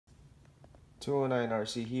209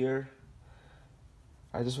 RC here.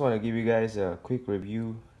 I just want to give you guys a quick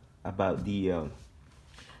review about the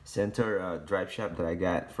center drive shaft that I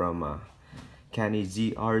got from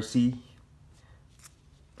KaniZ RC.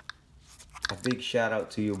 A big shout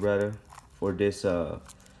out to you, brother, for this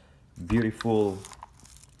beautiful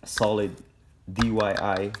solid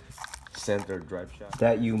DIY center drive shaft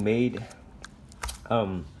that you made.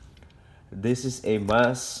 This is a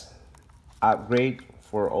must upgrade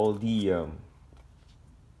for all the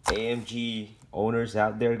AMG owners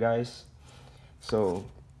out there, guys. So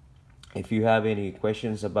if you have any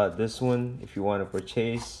questions about this one, if you want to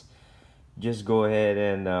purchase, just go ahead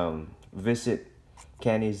and visit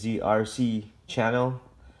KaniZ RC channel.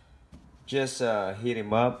 Just hit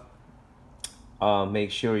him up.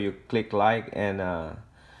 Make sure you click like and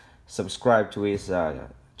subscribe to his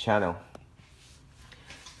channel.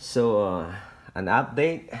 So an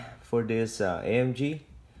update for this AMG.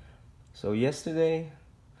 So yesterday,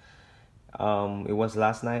 it was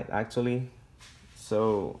last night actually,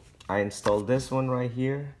 so I installed this one right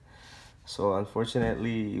here. So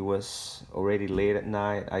unfortunately it was already late at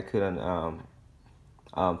night, I couldn't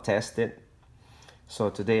test it. So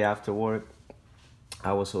today after work,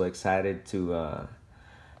 I was so excited to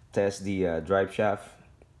test the drive shaft.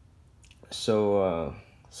 So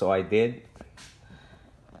I did,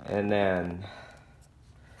 and then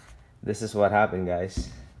this is what happened, guys.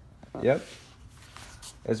 Yep,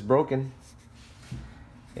 it's broken.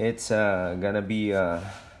 It's gonna be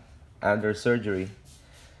under surgery.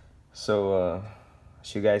 So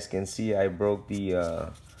as you guys can see, I broke the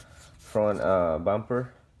front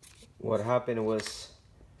bumper. What happened was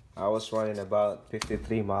I was running about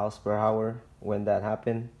 53 miles per hour when that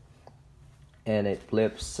happened, and it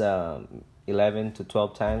flips 11 to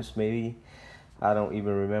 12 times maybe. I don't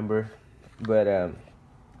even remember, but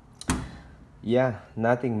yeah,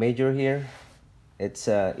 nothing major here. It's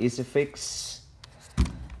easy fix.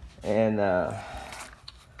 And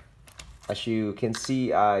as you can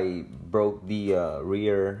see, I broke the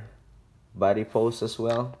rear body post as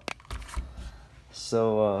well.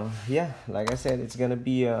 So yeah, like I said, it's gonna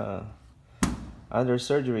be under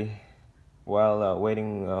surgery while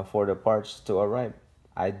waiting for the parts to arrive.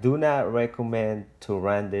 I do not recommend to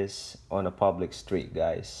run this on a public street,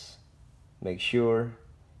 guys. Make sure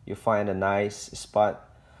you find a nice spot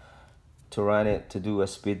to run it, to do a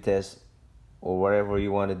speed test or whatever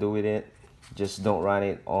you want to do with it. Just don't run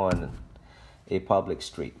it on a public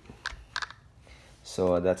street.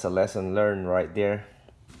 So that's a lesson learned right there.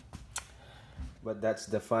 But that's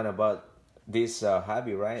the fun about this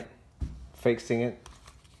hobby, right? Fixing it.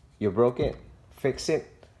 You broke it, fix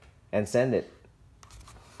it, and send it.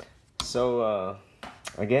 So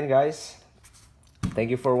again, guys, thank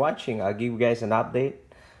you for watching. I'll give you guys an update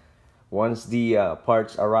once the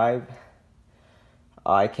parts arrive.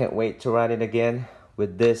 I can't wait to run it again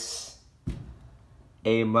with this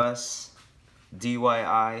AMG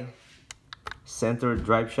DIY center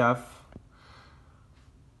drive shaft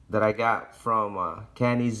that I got from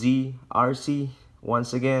KaniZ RC.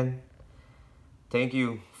 Once again, thank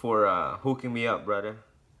you for hooking me up, brother.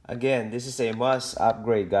 Again, this is a must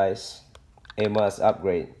upgrade, guys. A must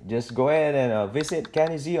upgrade. Just go ahead and visit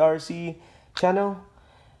KaniZ RC channel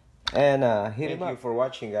and hit him up. Thank you for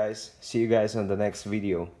watching, guys. See you guys on the next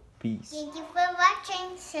video. Peace. Thank you for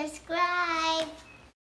watching. Subscribe.